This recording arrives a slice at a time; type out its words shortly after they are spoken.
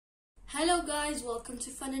Hello guys, welcome to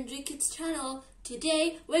Fun and Drink Kids channel.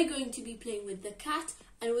 Today we're going to be playing with the cat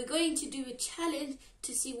and we're going to do a challenge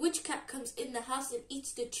to see which cat comes in the house and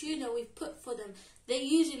eats the tuna we've put for them. They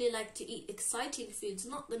usually like to eat exciting foods,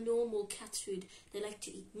 not the normal cat food. They like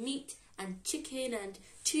to eat meat and chicken and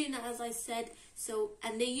tuna, as I said.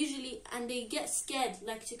 They get scared,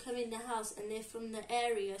 like to come in the house, and they're from the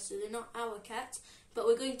area, so they're not our cats. But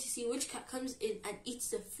we're going to see which cat comes in and eats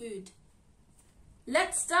the food.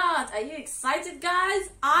 Let's start. Are you excited,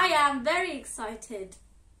 guys? I am very excited.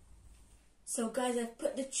 So guys, I've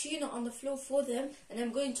put the tuna on the floor for them and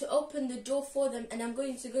I'm going to open the door for them and I'm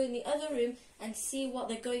going to go in the other room and see what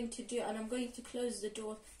they're going to do, and I'm going to close the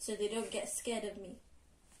door so they don't get scared of me.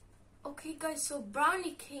 Okay guys, so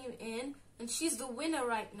Brownie came in and she's the winner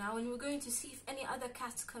right now, and we're going to see if any other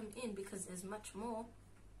cats come in because there's much more.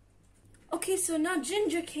 Okay, so now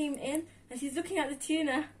Ginger came in and he's looking at the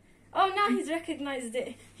tuna. Oh, now he's recognized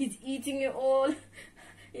it. He's eating it all.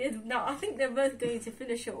 Yeah, now I think they're both going to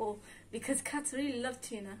finish it all because cats really love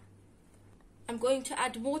tuna. I'm going to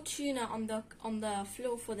add more tuna on the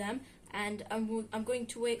floor for them, and I'm going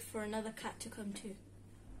to wait for another cat to come too.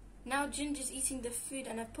 Now Ginger's eating the food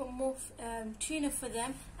and I've put more tuna for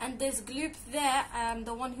them, and there's Gloop there,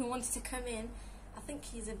 the one who wants to come in. I think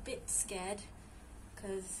he's a bit scared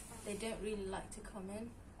because they don't really like to come in.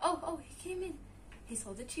 Oh, he came in. He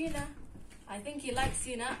saw the tuna. I think he likes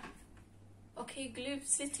tuna. Okay,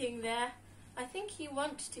 Gloop's sitting there. I think he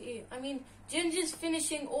wants to eat. I mean, Ginger's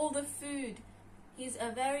finishing all the food. He's a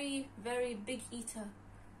very, very big eater.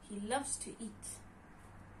 He loves to eat.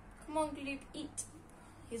 Come on, Gloop, eat.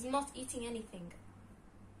 He's not eating anything.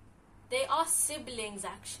 They are siblings,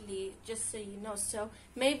 actually, just so you know. So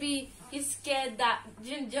maybe he's scared that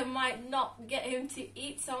Ginger might not get him to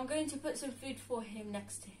eat. So I'm going to put some food for him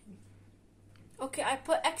next to him. Okay, I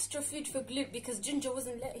put extra food for Gloop because Ginger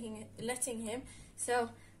wasn't letting him. So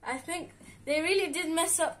I think they really did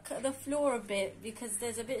mess up the floor a bit because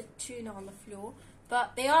there's a bit of tuna on the floor.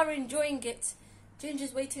 But they are enjoying it.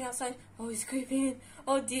 Ginger's waiting outside. Oh, he's creeping in.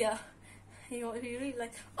 Oh dear. He really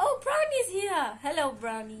likes... Oh, Brownie's here. Hello,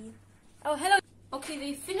 Brownie. Oh, hello. Okay,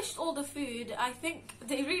 they finished all the food. I think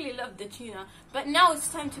they really love the tuna. But now it's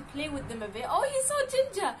time to play with them a bit. Oh, he saw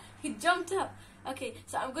Ginger. He jumped up. Okay,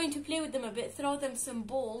 so I'm going to play with them a bit, throw them some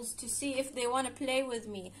balls to see if they want to play with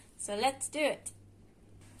me. So let's do it.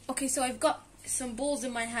 Okay, so I've got some balls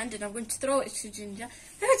in my hand and I'm going to throw it to Ginger.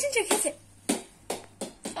 Oh, Ginger, get it.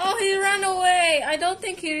 Oh, he ran away. I don't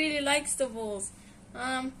think he really likes the balls.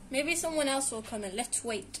 Maybe someone else will come in. Let's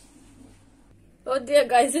wait. Oh dear,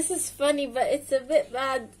 guys, this is funny, but it's a bit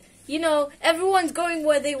bad. You know, everyone's going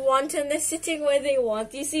where they want and they're sitting where they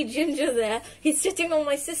want. You see Ginger there. He's sitting on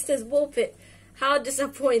my sister's ball pit. How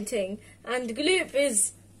disappointing. And Gloop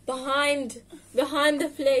is behind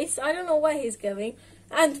the place. I don't know where he's going.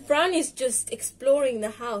 And Brownie's just exploring the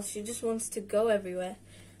house. She just wants to go everywhere.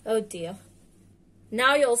 Oh dear.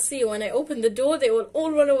 Now you'll see, when I open the door, they will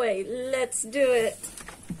all run away. Let's do it.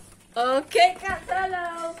 Okay, cat,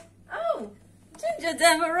 hello. Oh, Ginger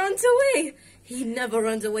never runs away. He never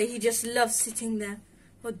runs away. He just loves sitting there.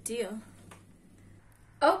 Oh dear.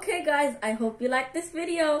 Okay guys, I hope you liked this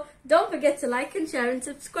video. Don't forget to like and share and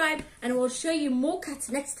subscribe, and we'll show you more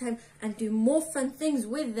cats next time and do more fun things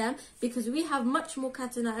with them because we have much more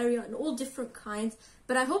cats in our area and all different kinds.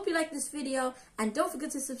 But I hope you liked this video and don't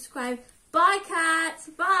forget to subscribe. Bye cats,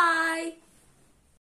 bye.